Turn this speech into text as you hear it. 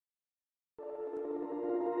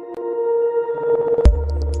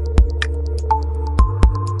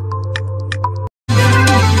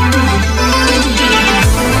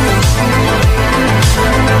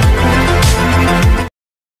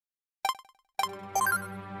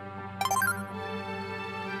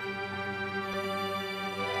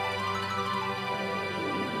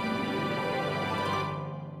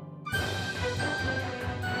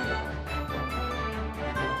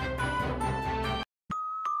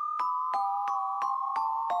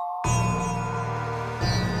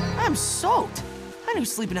I'm soaked. I knew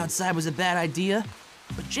sleeping outside was a bad idea,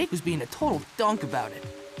 but Jake was being a total dunk about it.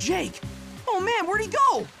 Jake! Oh man, where'd he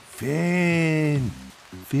go? Finn!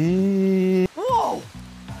 Whoa!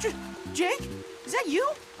 Jake? Is that you?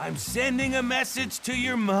 I'm sending a message to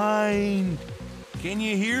your mind. Can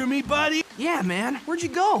you hear me, buddy? Yeah, man. Where'd you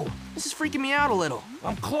go? This is freaking me out a little.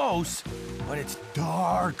 I'm close, but it's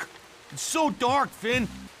dark. It's so dark, Finn.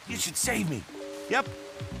 You should save me. Yep,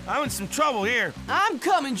 I'm in some trouble here. I'm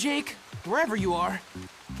coming, Jake. Wherever you are.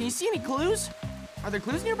 Can you see any clues? Are there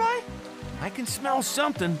clues nearby? I can smell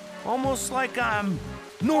something, almost like I'm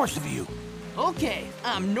north of you. Okay,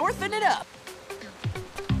 I'm northing it up.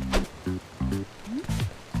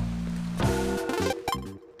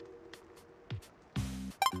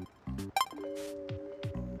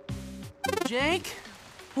 Jake?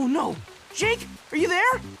 Oh no! Jake, are you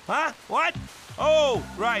there? Huh? What? Oh,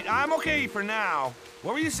 right, I'm okay for now.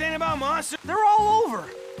 What were you saying about monsters? They're all over.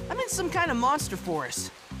 I'm in some kind of monster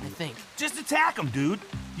forest, I think. Just attack them, dude.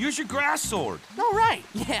 Use your grass sword. All right,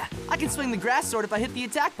 yeah. I can swing the grass sword if I hit the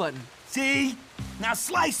attack button. See? Now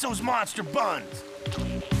slice those monster buns.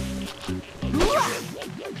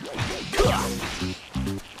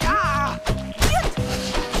 Ah!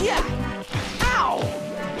 Yeah! Ow!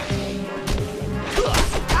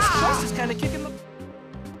 This is kind of kicking the...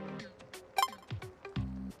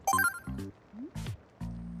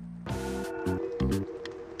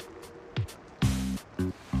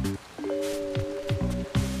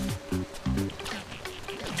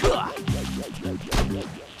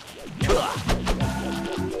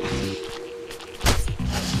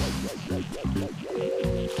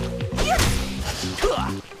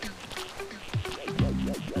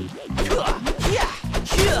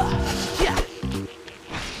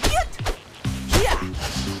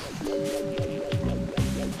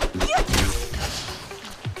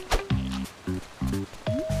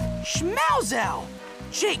 Schmauzow!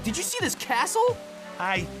 Jake, did you see this castle?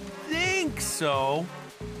 I think so.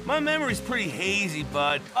 My memory's pretty hazy,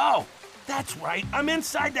 bud. Oh, that's right. I'm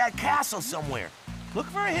inside that castle somewhere. Look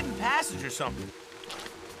for a hidden passage or something.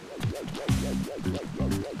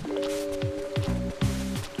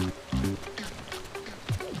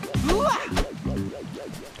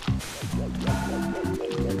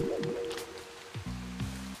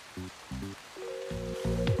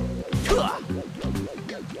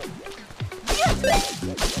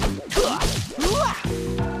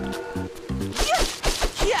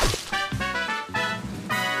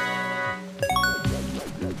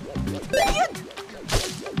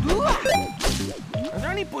 Are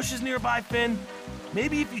there any bushes nearby, Finn?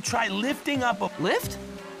 Maybe if you try lifting up a... Lift?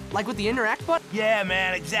 Like with the interact button? Yeah,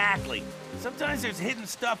 man, exactly. Sometimes there's hidden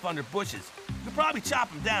stuff under bushes. You could probably chop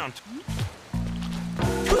them down.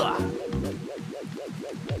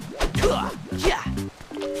 Yeah!